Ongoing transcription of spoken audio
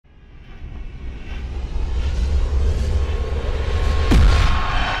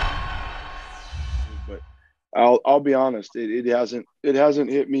I'll be honest. It hasn't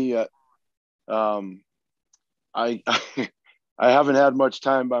hit me yet. I I haven't had much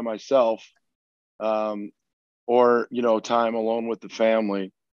time by myself, um, or time alone with the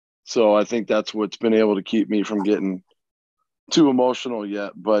family. So I think that's what's been able to keep me from getting too emotional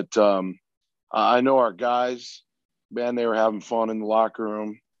yet. But I know our guys, man, they were having fun in the locker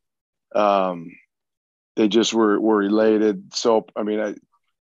room. Um, they just were elated. So I mean,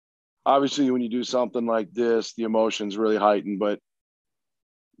 obviously when you do something like this, the emotions really heighten. But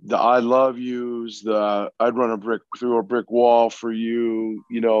the I love yous, the I'd run a brick through a brick wall for you.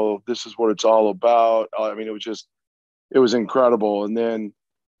 This is what it's all about. I mean, it was incredible. And then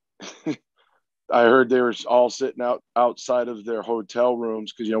I heard they were all sitting outside of their hotel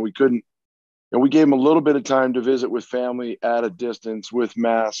rooms because we couldn't. And we gave them a little bit of time to visit with family at a distance with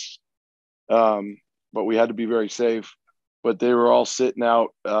masks, but we had to be very safe. But they were all sitting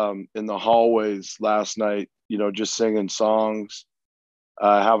out in the hallways last night, just singing songs,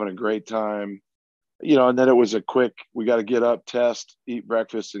 having a great time. And then it was a quick, we got to get up, test, eat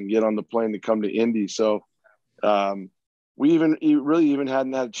breakfast, and get on the plane to come to Indy. So we really even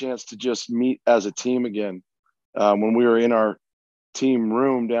hadn't had a chance to just meet as a team again. When we were in our team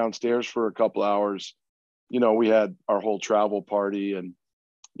room downstairs for a couple hours, we had our whole travel party, and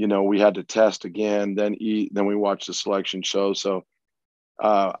we had to test again, then eat, then we watched the selection show. So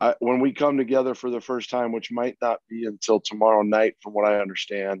when we come together for the first time, which might not be until tomorrow night, from what I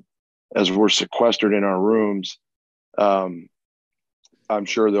understand, as we're sequestered in our rooms, I'm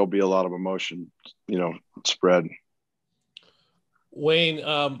sure there'll be a lot of emotion, spread. Wayne,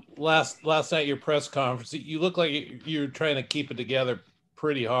 last night your press conference, you look like you're trying to keep it together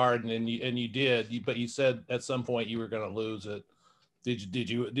pretty hard, and you did. But you said at some point you were going to lose it. Did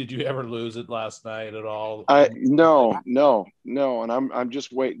you ever lose it last night at all? No, and I'm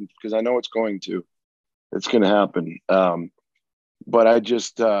just waiting because I know it's going to happen. But I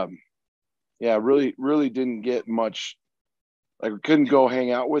just really didn't get much. Like, I couldn't go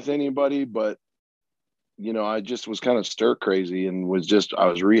hang out with anybody, but I just was kind of stir crazy and I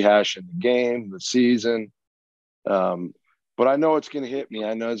was rehashing the game, the season. But I know it's going to hit me.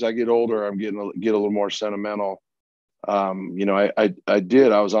 I know as I get older, I'm get a little more sentimental. I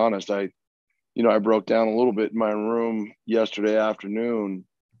was honest. I broke down a little bit in my room yesterday afternoon,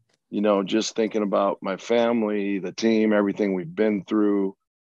 just thinking about my family, the team, everything we've been through,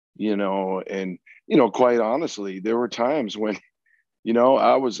 and, quite honestly, there were times when,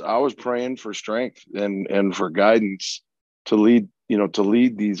 I was praying for strength and for guidance to lead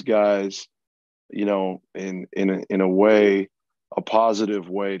these guys, in a way, a positive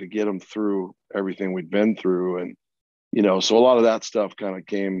way, to get them through everything we'd been through. And, so a lot of that stuff kind of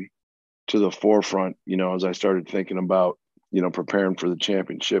came to the forefront, as I started thinking about, preparing for the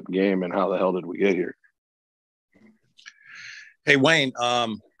championship game and how the hell did we get here? Hey, Wayne,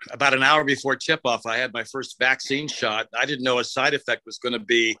 about an hour before tip-off, I had my first vaccine shot. I didn't know a side effect was going to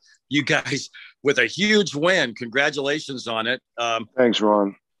be you guys with a huge win. Congratulations on it. Thanks,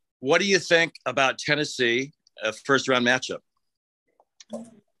 Ron. What do you think about Tennessee, a first-round matchup?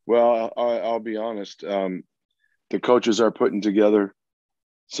 Well, I'll be honest. The coaches are putting together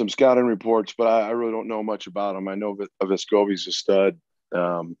some scouting reports, but I really don't know much about them. I know Vescovi's a stud.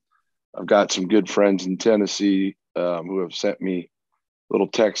 I've got some good friends in Tennessee who have sent me little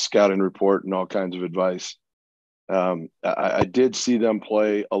text scouting report and all kinds of advice. I did see them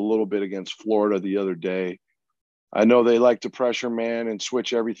play a little bit against Florida the other day. I know they like to pressure man and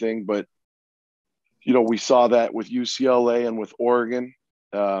switch everything, but we saw that with UCLA and with Oregon.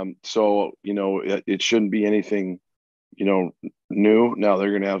 So it shouldn't be anything new. Now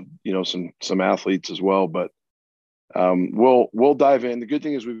they're going to have some athletes as well, but we'll dive in. The good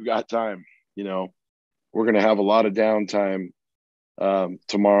thing is we've got time. We're going to have a lot of downtime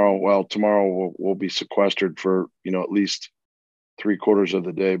tomorrow. Well, tomorrow we'll be sequestered for at least 3/4 of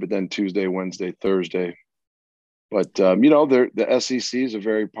the day, but then Tuesday, Wednesday, Thursday. But the SEC is a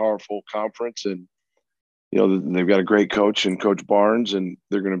very powerful conference, and they've got a great coach in Coach Barnes, and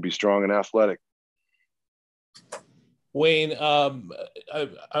they're going to be strong and athletic. Wayne, I'm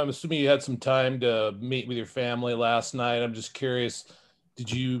assuming you had some time to meet with your family last night. I'm just curious, did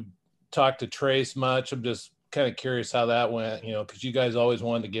you talk to Trace much? I'm just kind of curious how that went, because you guys always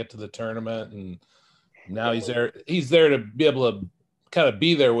wanted to get to the tournament, and now he's there. He's there to be able to kind of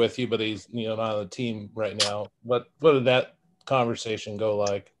be there with you, but he's not on the team right now. What did that conversation go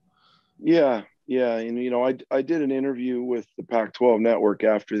like? Yeah, and I did an interview with the Pac-12 Network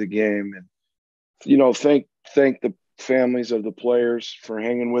after the game, and thank the families of the players for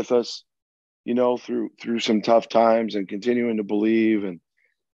hanging with us, through some tough times and continuing to believe, and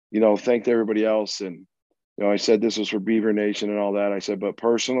thanked everybody else. And I said this was for Beaver Nation and all that. I said, but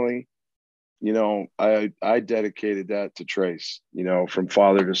personally, I dedicated that to Trace, from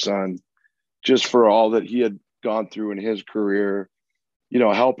father to son, just for all that he had gone through in his career,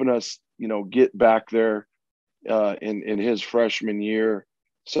 helping us, get back there in his freshman year,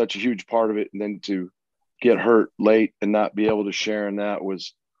 such a huge part of it. And then to get hurt late and not be able to share in that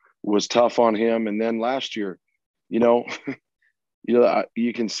was tough on him. And then last year, you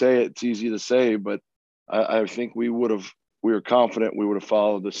can say it's easy to say, but I think we were confident we would have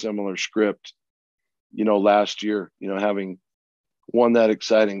followed the similar script, last year, having won that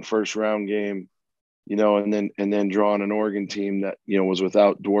exciting first round game, and then drawing an Oregon team that, was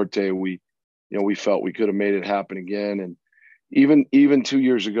without Duarte. We felt we could have made it happen again. And even 2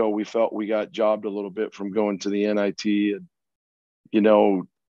 years ago, we felt we got jobbed a little bit from going to the NIT. And,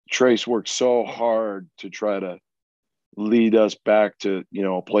 Trace worked so hard to try to lead us back to,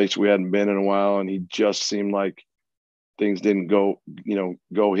 a place we hadn't been in a while. And he just seemed like things didn't go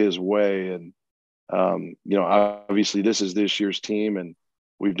his way. And, obviously this is this year's team and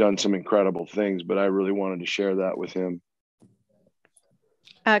we've done some incredible things, but I really wanted to share that with him.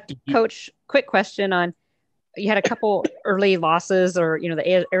 Coach, quick question on, you had a couple early losses, or,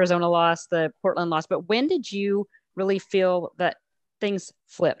 the Arizona loss, the Portland loss, but when did you really feel that things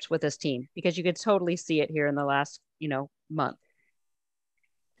flipped with this team? Because you could totally see it here in the last, month.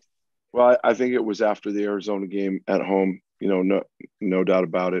 Well, I think it was after the Arizona game at home, no doubt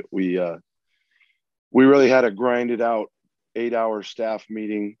about it. We really had a grinded out 8-hour staff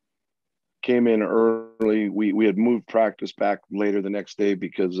meeting, came in early. We had moved practice back later the next day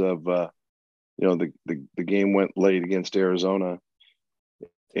because of, the game went late against Arizona.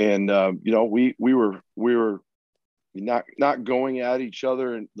 And, we were not going at each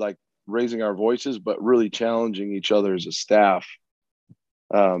other and like raising our voices, but really challenging each other as a staff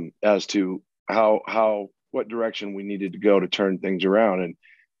as to what direction we needed to go to turn things around. And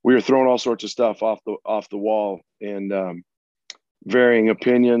we were throwing all sorts of stuff off the wall and varying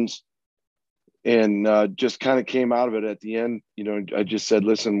opinions, and just kind of came out of it at the end. I just said,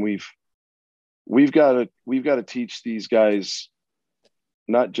 listen, we've got to teach these guys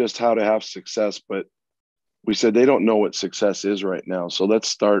not just how to have success, but we said they don't know what success is right now. So let's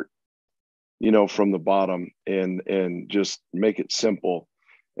start, from the bottom and just make it simple.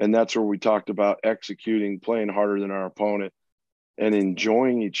 And that's where we talked about executing, playing harder than our opponent, and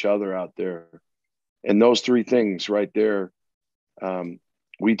enjoying each other out there. And those three things right there,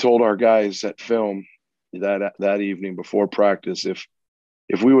 we told our guys at film that evening before practice, if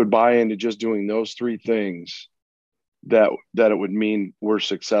we would buy into just doing those three things, that it would mean we're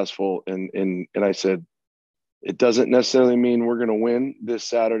successful. And I said, it doesn't necessarily mean we're going to win this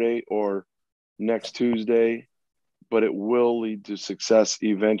Saturday or next Tuesday, but it will lead to success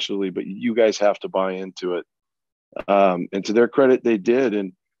eventually. But you guys have to buy into it. And to their credit, they did.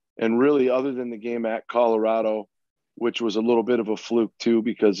 And really, other than the game at Colorado, which was a little bit of a fluke too,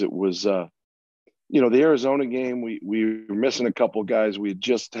 because it was, the Arizona game, we were missing a couple guys. We had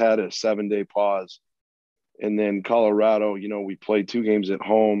just had a 7-day pause. And then Colorado, we played 2 games at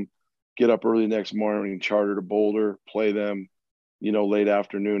home, get up early next morning, charter to Boulder, play them, late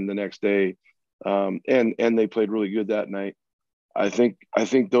afternoon the next day. And they played really good that night. I think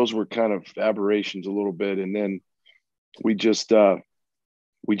those were kind of aberrations a little bit. And then we just found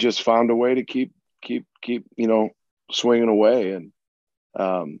a way to keep swinging away. And,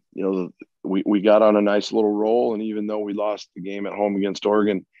 we got on a nice little roll. And even though we lost the game at home against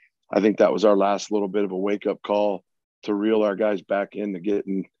Oregon, I think that was our last little bit of a wake up call to reel our guys back into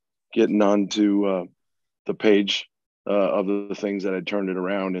getting onto the page of the things that had turned it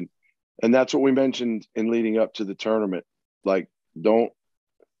around. And that's what we mentioned in leading up to the tournament. Like,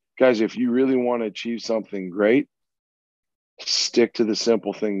 guys, if you really want to achieve something great, stick to the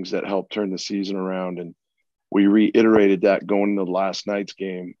simple things that help turn the season around. And we reiterated that going into last night's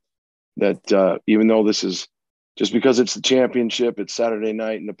game, that even though this is just because it's the championship, it's Saturday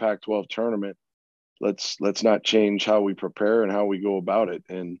night in the Pac-12 tournament, let's not change how we prepare and how we go about it.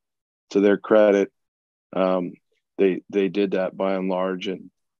 And to their credit, they did that by and large. And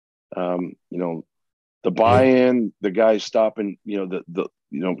the buy-in, the guys stopping, the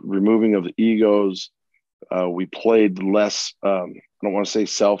removing of the egos. We played less. I don't want to say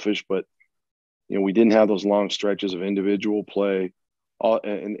selfish, but we didn't have those long stretches of individual play,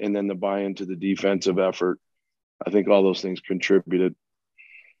 and then the buy-in to the defensive effort. I think all those things contributed.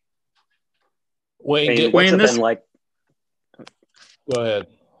 Wayne, what's it been like? Go ahead.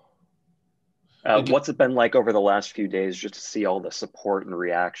 What's it been like over the last few days just to see all the support and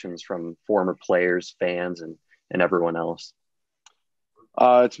reactions from former players, fans, and everyone else?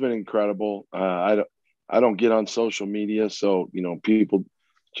 It's been incredible. I I don't get on social media. So, people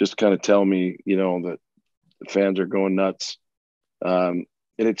just kind of tell me, that the fans are going nuts. And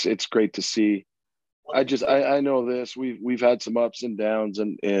it's great to see. I know this, we've had some ups and downs,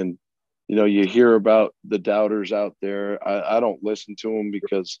 and, you hear about the doubters out there. I don't listen to them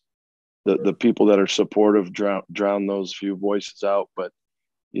because the people that are supportive drown those few voices out. But,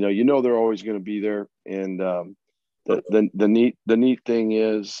 they're always going to be there. And the neat thing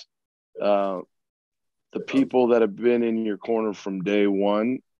is the people that have been in your corner from day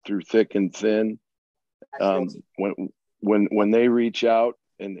one through thick and thin, when they reach out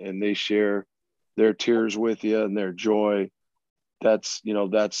and they share their tears with you and their joy, that's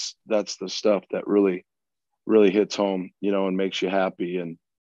the stuff that really hits home, and makes you happy. And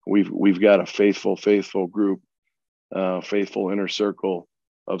we've got a faithful group, faithful inner circle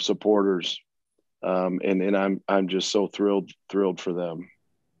of supporters. And I'm just so thrilled for them.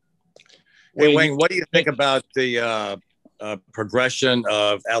 Hey, Wayne, what do you think about the progression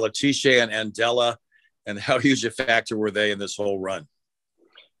of Aletiche and Andela, and how huge a factor were they in this whole run?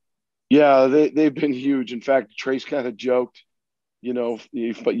 Yeah, they've been huge. In fact, Trace kind of joked, if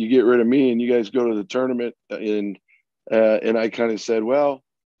you get rid of me and you guys go to the tournament, and I kind of said, well,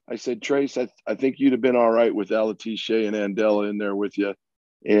 I said, Trace, I think you'd have been all right with Aletiche and Andela in there with you.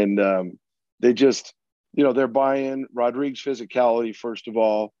 And they just, their buy-in, Rodrigue's physicality, first of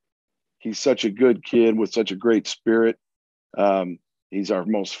all. He's such a good kid with such a great spirit. He's our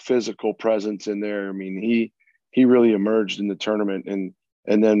most physical presence in there. I mean, he really emerged in the tournament.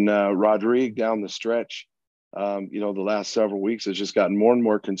 And then Rodrigue down the stretch, the last several weeks has just gotten more and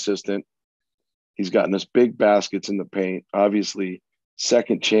more consistent. He's gotten us big baskets in the paint, obviously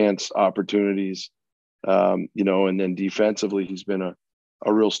second chance opportunities, and then defensively, he's been a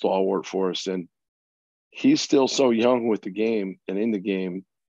real stalwart for us. And he's still so young with the game and in the game,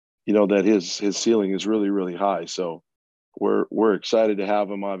 that his ceiling is really, really high. So we're excited to have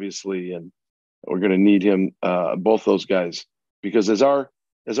him, obviously, and we're going to need him, both those guys, because as our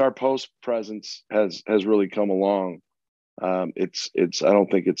post presence has really come along, it's I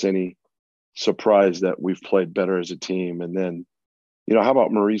don't think it's any surprise that we've played better as a team. And then, how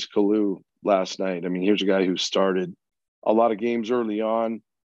about Maurice Kalou last night? I mean, here's a guy who started a lot of games early on,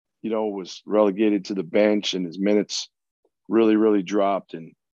 was relegated to the bench, and his minutes really, really dropped.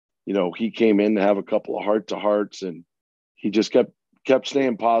 And, he came in to have a couple of heart-to-hearts, and he just kept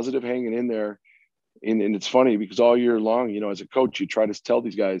staying positive, hanging in there. And it's funny because all year long, as a coach, you try to tell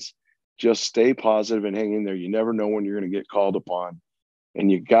these guys, just stay positive and hang in there. You never know when you're going to get called upon.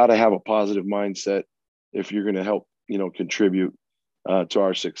 And you got to have a positive mindset if you're going to help, contribute to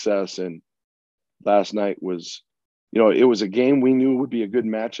our success. And last night was, it was a game we knew would be a good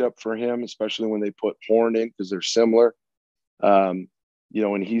matchup for him, especially when they put Horn in because they're similar. And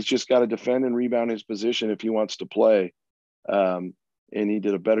he's just got to defend and rebound his position if he wants to play. And he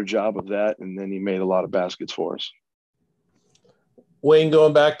did a better job of that. And then he made a lot of baskets for us. Wayne,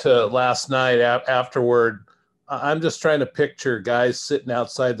 going back to last night afterward, I'm just trying to picture guys sitting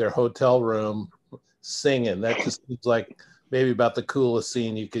outside their hotel room singing. That just seems like maybe about the coolest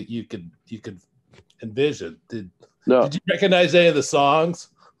scene you could envision. Did you recognize any of the songs?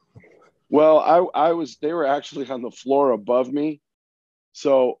 Well, they were actually on the floor above me.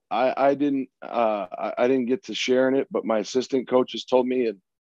 So I didn't get to share in it, but my assistant coaches told me,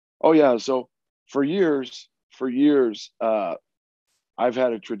 and so for years, I've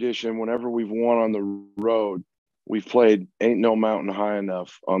had a tradition. Whenever we've won on the road, we've played "Ain't No Mountain High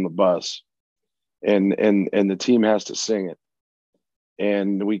Enough" on the bus, and the team has to sing it.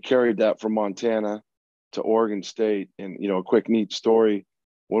 And we carried that from Montana to Oregon State. And a quick neat story: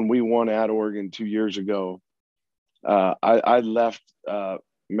 when we won at Oregon 2 years ago, I left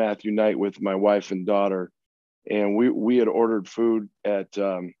Matthew Knight with my wife and daughter, and we had ordered food at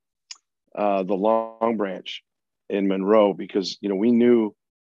the Long Branch in Monroe because we knew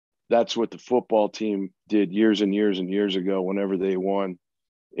that's what the football team did years and years and years ago. Whenever they won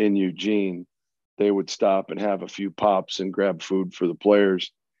in Eugene, they would stop and have a few pops and grab food for the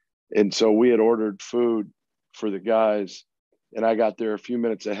players. And so we had ordered food for the guys, and I got there a few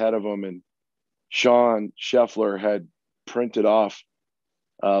minutes ahead of them, and Sean Scheffler had printed off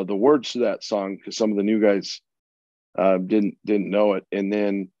the words to that song because some of the new guys didn't know it. And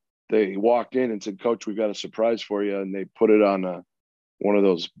then they walked in and said, "Coach, we've got a surprise for you." And they put it on one of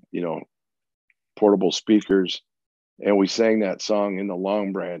those, portable speakers. And we sang that song in the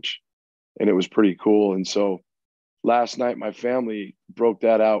Long Branch, and it was pretty cool. And so last night, my family broke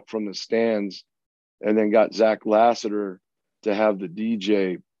that out from the stands and then got Zach Lassiter to have the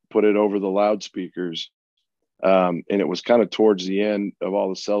DJ put it over the loudspeakers. And it was kind of towards the end of all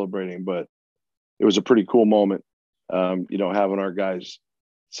the celebrating, but it was a pretty cool moment, having our guys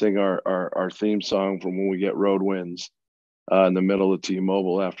sing our theme song from when we get road wins in the middle of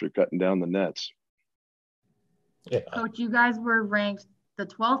T-Mobile after cutting down the nets. Yeah. Coach, you guys were ranked the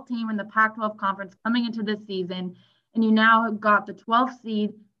 12th team in the Pac-12 conference coming into this season, and you now have got the 12th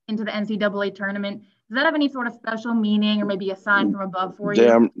seed into the NCAA tournament. Does that have any sort of special meaning or maybe a sign from above for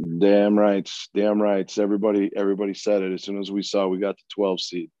you? Damn right. Everybody said it as soon as we saw we got the 12th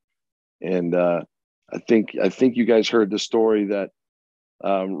seed. And I think you guys heard the story that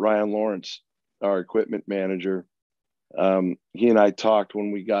Ryan Lawrence, our equipment manager, he and I talked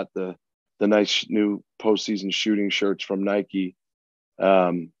when we got the nice new postseason shooting shirts from Nike.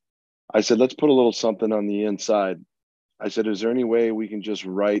 I said, let's put a little something on the inside. I said, is there any way we can just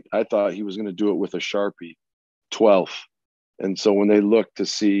write? I thought he was going to do it with a Sharpie, 12th. And so when they look to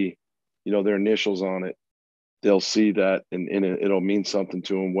see, their initials on it, they'll see that and it'll mean something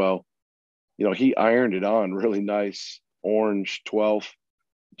to them. Well, he ironed it on really nice, orange 12th.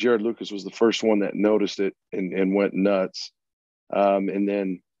 Jared Lucas was the first one that noticed it and went nuts. And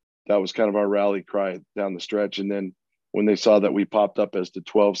then that was kind of our rally cry down the stretch. And then when they saw that we popped up as the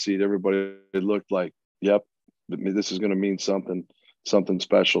 12 seed, everybody, it looked like, yep, this is going to mean something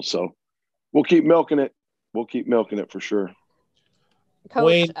special. So we'll keep milking it. We'll keep milking it for sure. Coach,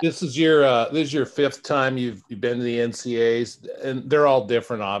 Wayne, this is your fifth time you've been to the NCAAs, and they're all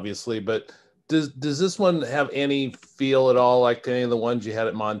different, obviously. But does this one have any feel at all like any of the ones you had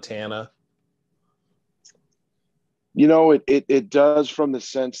at Montana? It does, from the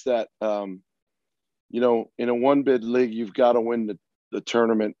sense that in a one bid league, you've got to win the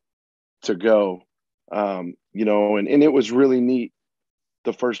tournament to go. And it was really neat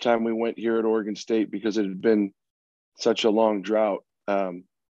the first time we went here at Oregon State because it had been such a long drought.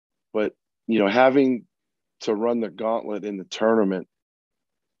 But having to run the gauntlet in the tournament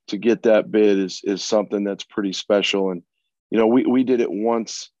to get that bid is something that's pretty special. And, we did it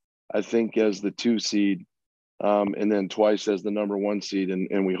once, I think, as the 2 seed, and then twice as the number 1 seed,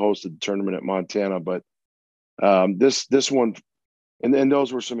 and we hosted the tournament at Montana. But this one, and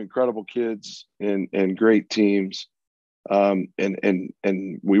those were some incredible kids and great teams. And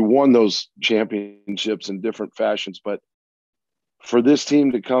we won those championships in different fashions, but for this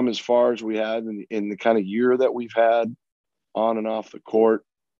team to come as far as we had in the kind of year that we've had on and off the court,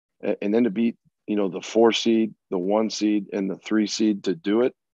 and then to beat, the 4 seed, the 1 seed, and the 3 seed to do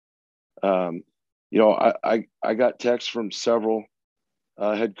it. I got texts from several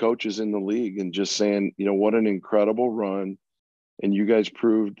head coaches in the league and just saying, what an incredible run. And you guys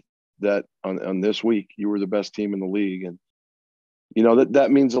proved that on this week, you were the best team in the league. And,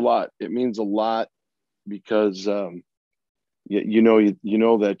 that means a lot. It means a lot because, that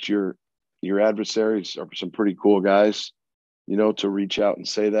your adversaries are some pretty cool guys, to reach out and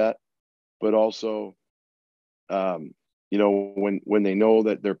say that, but also, when they know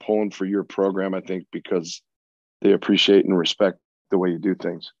that they're pulling for your program, I think because they appreciate and respect the way you do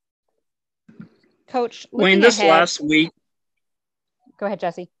things. Coach, Wayne, this last week. Go ahead,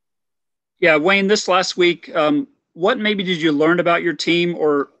 Jesse. Yeah, Wayne, this last week, what maybe did you learn about your team,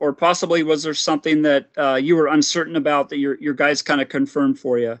 or possibly was there something that you were uncertain about that your guys kind of confirmed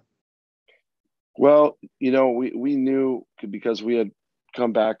for you? Well, we knew because we had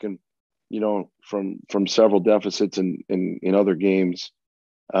come back and, from several deficits in other games.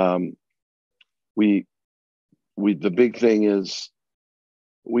 The big thing is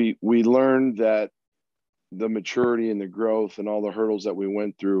we learned that the maturity and the growth and all the hurdles that we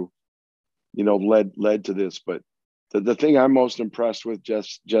went through, led to this. But the thing I'm most impressed with,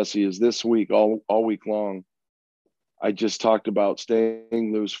 Jesse, is this week, all week long, I just talked about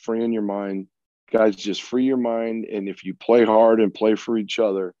staying loose, freeing your mind. Guys, just free your mind. And if you play hard and play for each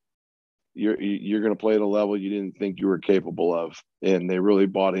other, you're going to play at a level you didn't think you were capable of. And they really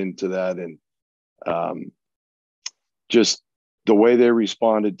bought into that. And just the way they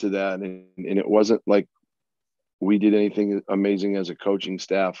responded to that. And it wasn't like we did anything amazing as a coaching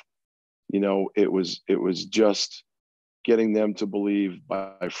staff. It was just getting them to believe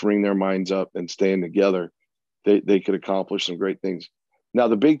by freeing their minds up and staying together, they could accomplish some great things. Now,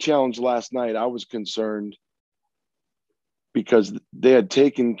 the big challenge last night, I was concerned because they had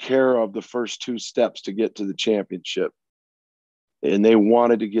taken care of the first 2 steps to get to the championship. And they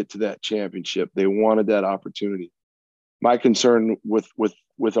wanted to get to that championship. They wanted that opportunity. My concern with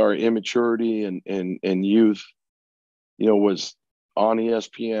our immaturity and youth, was on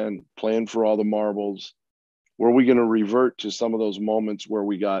ESPN, playing for all the marbles. Were we going to revert to some of those moments where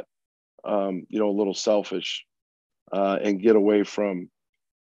we got, a little selfish and get away from,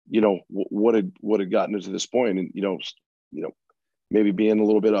 what had gotten us to this point? And, maybe being a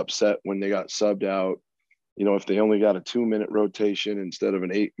little bit upset when they got subbed out. If they only got a 2-minute rotation instead of an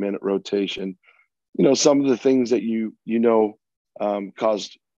 8-minute rotation, some of the things that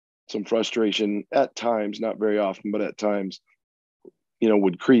caused some frustration at times, not very often, but at times,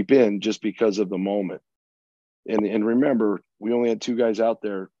 would creep in just because of the moment. And remember, we only had 2 guys out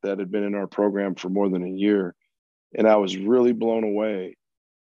there that had been in our program for more than a year. And I was really blown away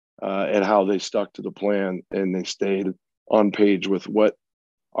at how they stuck to the plan and they stayed on page with what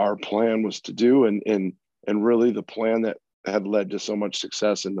our plan was to do. And really the plan that had led to so much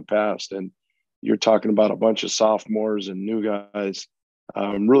success in the past. And you're talking about a bunch of sophomores and new guys,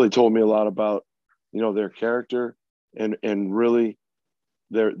 really told me a lot about, their character and really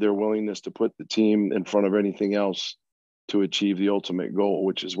their willingness to put the team in front of anything else to achieve the ultimate goal,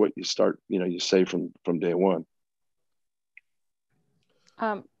 which is what you start, you say from day one.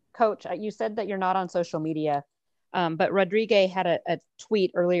 Coach, you said that you're not on social media, but Rodriguez had a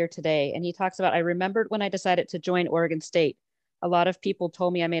tweet earlier today, and he talks about, I remembered when I decided to join Oregon State, a lot of people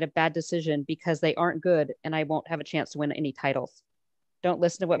told me I made a bad decision because they aren't good and I won't have a chance to win any titles. Don't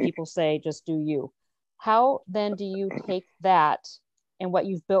listen to what people say, just do you. How then do you take that and what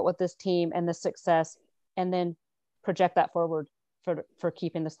you've built with this team and the success and then project that forward for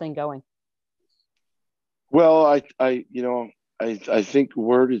keeping this thing going? Well, I think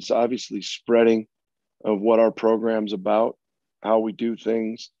word is obviously spreading of what our program's about, how we do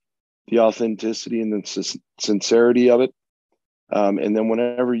things, the authenticity and the sincerity of it. And then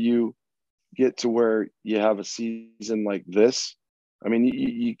whenever you get to where you have a season like this, I mean,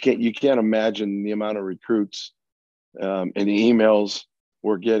 you can't imagine the amount of recruits and the emails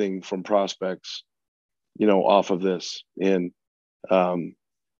we're getting from prospects, off of this. And then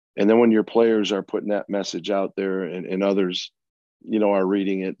when your players are putting that message out there and others, are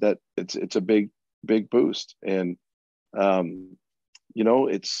reading it, that it's a big boost. And,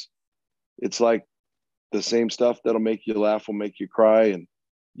 it's like the same stuff that'll make you laugh will make you cry. And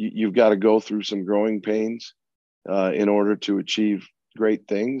you've got to go through some growing pains in order to achieve great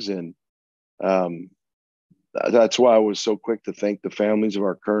things. And that's why I was so quick to thank the families of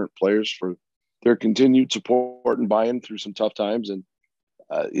our current players for their continued support and buy-in through some tough times. And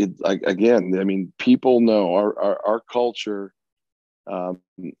people know our culture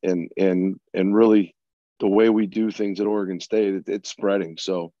and really the way we do things at Oregon State, it's spreading.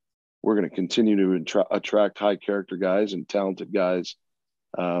 So we're going to continue to attract high character guys and talented guys,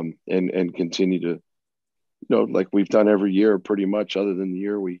 and continue to, like we've done every year, pretty much, other than the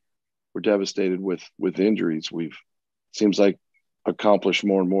year we're devastated with injuries. Seems like accomplished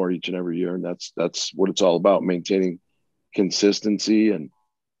more and more each and every year. And that's what it's all about, maintaining consistency and,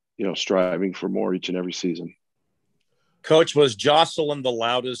 striving for more each and every season. Coach, was Jocelyn the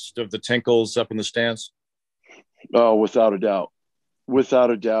loudest of the Tinkles up in the stands? Oh, without a doubt.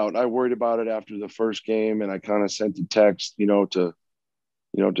 Without a doubt. I worried about it after the first game, and I kind of sent a text,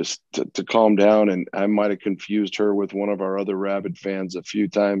 just to calm down. And I might have confused her with one of our other rabid fans a few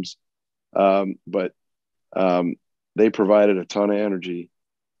times. But they provided a ton of energy.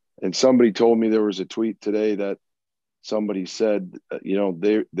 And somebody told me there was a tweet today that somebody said,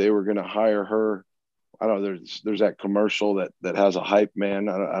 they were going to hire her. I don't know. There's that commercial that has a hype man.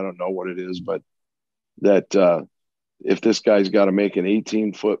 I don't know what it is, but that if this guy's got to make an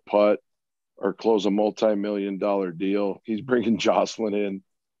 18-foot putt or close a multi-million-dollar deal, he's bringing Jocelyn in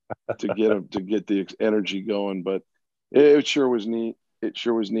to get the energy going. But it sure was neat. It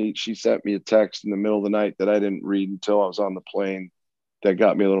sure was neat. She sent me a text in the middle of the night that I didn't read until I was on the plane. That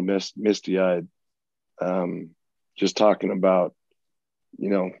got me a little misty-eyed. Just talking about,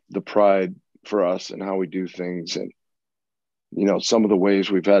 the pride for us and how we do things, and, some of the ways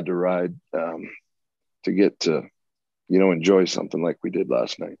we've had to ride to get to, enjoy something like we did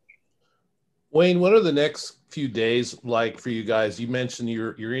last night. Wayne, what are the next few days like for you guys? You mentioned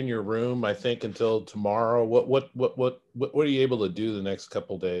you're in your room, I think, until tomorrow. What are you able to do the next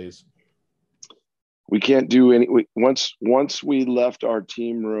couple of days? We can't do any. Once we left our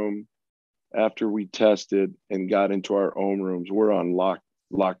team room after we tested and got into our own rooms, we're on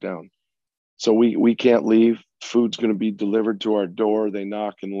lockdown. So we can't leave. Food's going to be delivered to our door. They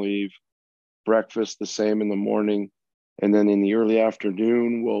knock and leave. Breakfast the same in the morning, and then in the early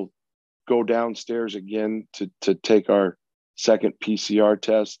afternoon we'll go downstairs again to take our second PCR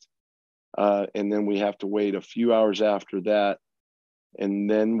test, and then we have to wait a few hours after that, and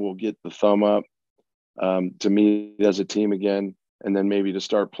then we'll get the thumb up to meet as a team again, and then maybe to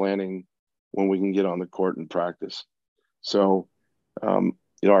start planning when we can get on the court and practice. So,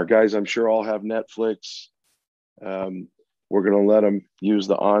 our guys, I'm sure, all have Netflix. We're going to let them use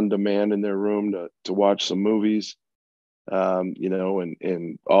the on-demand in their room to watch some movies. you know,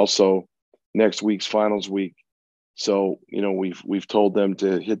 and also next week's finals week. So, you know, we've told them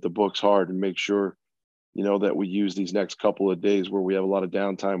to hit the books hard and make sure, you know, that we use these next couple of days where we have a lot of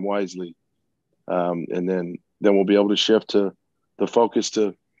downtime wisely. And then we'll be able to shift to the focus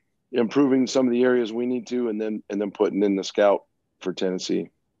to improving some of the areas we need to, and then putting in the scout for Tennessee.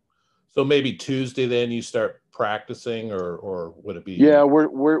 So maybe Tuesday then you start practicing, or would it be? Yeah,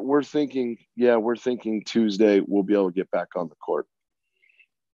 we're thinking Tuesday we'll be able to get back on the court,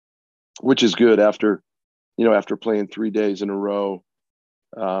 which is good after playing 3 days in a row.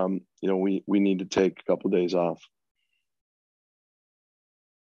 You know, we need to take a couple of days off.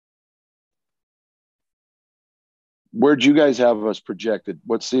 Where'd you guys have us projected?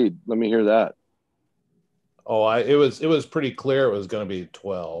 What seed? Let me hear that. Oh, it was pretty clear it was going to be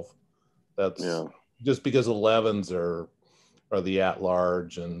 12. That's just because 11s are the at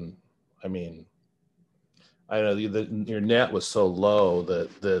large, and I mean, I know your net was so low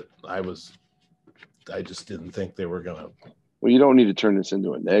that I just didn't think they were going to. Well, you don't need to turn this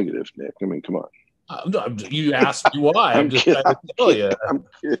into a negative, Nick. I mean, come on. You asked me why. I'm just trying to tell you.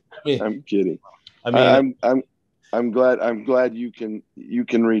 I'm kidding. I mean, I'm glad you can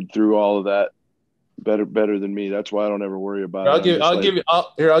read through all of that better than me. That's why I don't ever worry about it.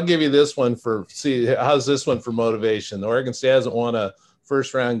 I'll give you this one how's this one for motivation? Oregon State hasn't won a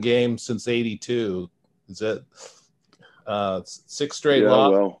first round game since '82. Is that 6 straight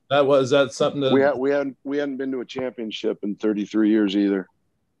loss? Well, is that something that we hadn't been to a championship in 33 years either.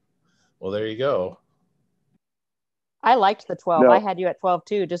 Well, there you go. I liked the 12. No. I had you at 12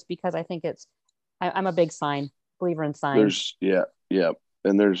 too, just because I think I'm a big believer in signs.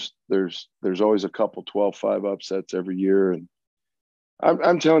 And there's always a couple 12-5 upsets every year, and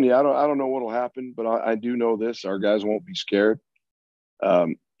I'm telling you, I don't know what'll happen, but I do know this: our guys won't be scared.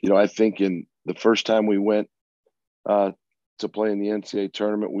 You know, I think in the first time we went to play in the NCAA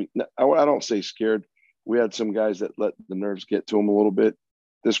tournament, I don't say scared. We had some guys that let the nerves get to them a little bit.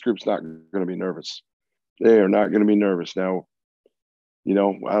 This group's not going to be nervous. They are not going to be nervous. Now, you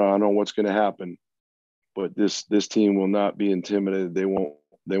know, I don't know what's going to happen, but this team will not be intimidated. They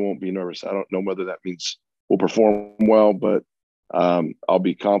won't be nervous. I don't know whether that means we'll perform well, but I'll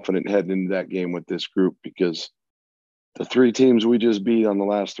be confident heading into that game with this group, because the 3 teams we just beat on the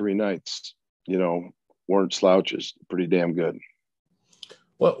last 3 nights, you know, weren't slouches. Pretty damn good.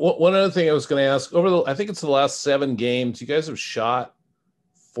 Well, one other thing I was going to ask, I think it's the last 7 games, you guys have shot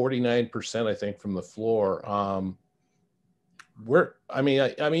 49%, I think, from the floor. I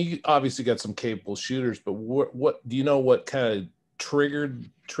mean, you obviously got some capable shooters, but what do you know? What kind of triggered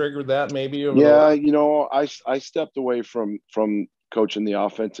that maybe? You know, I stepped away from coaching the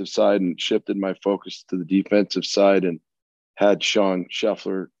offensive side and shifted my focus to the defensive side, and had Sean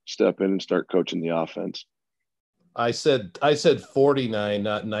Scheffler step in and start coaching the offense. I said 49,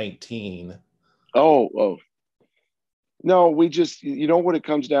 not 19. Oh. No, we just, you know what it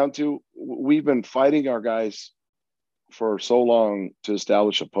comes down to? We've been fighting our guys for so long to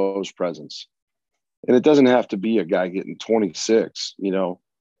establish a post presence. And it doesn't have to be a guy getting 26, you know.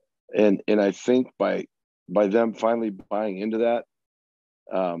 And I think by them finally buying into that,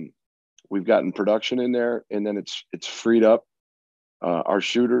 we've gotten production in there, and then it's freed up our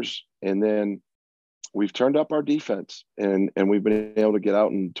shooters, and then we've turned up our defense, and we've been able to get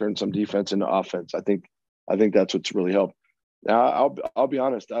out and turn some defense into offense. I think that's what's really helped. Now, I'll be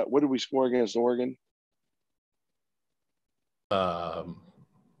honest. What did we score against Oregon?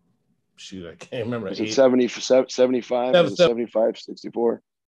 Shoot, I can't remember. Was it 75? Was it 75, 64?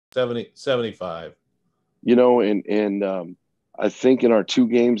 75. You know, and I think in our 2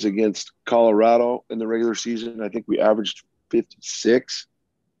 games against Colorado in the regular season, I think we averaged 56,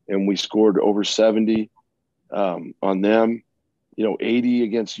 and we scored over 70 on them. You know, 80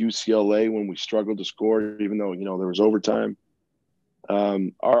 against UCLA when we struggled to score, even though, you know, there was overtime.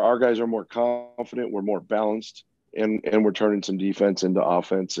 Our guys are more confident. We're more balanced, and we're turning some defense into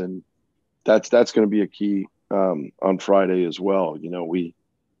offense. And that's going to be a key on Friday as well. You know, we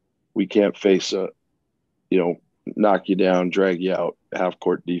can't face knock you down, drag you out, half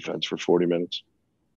court defense for 40 minutes.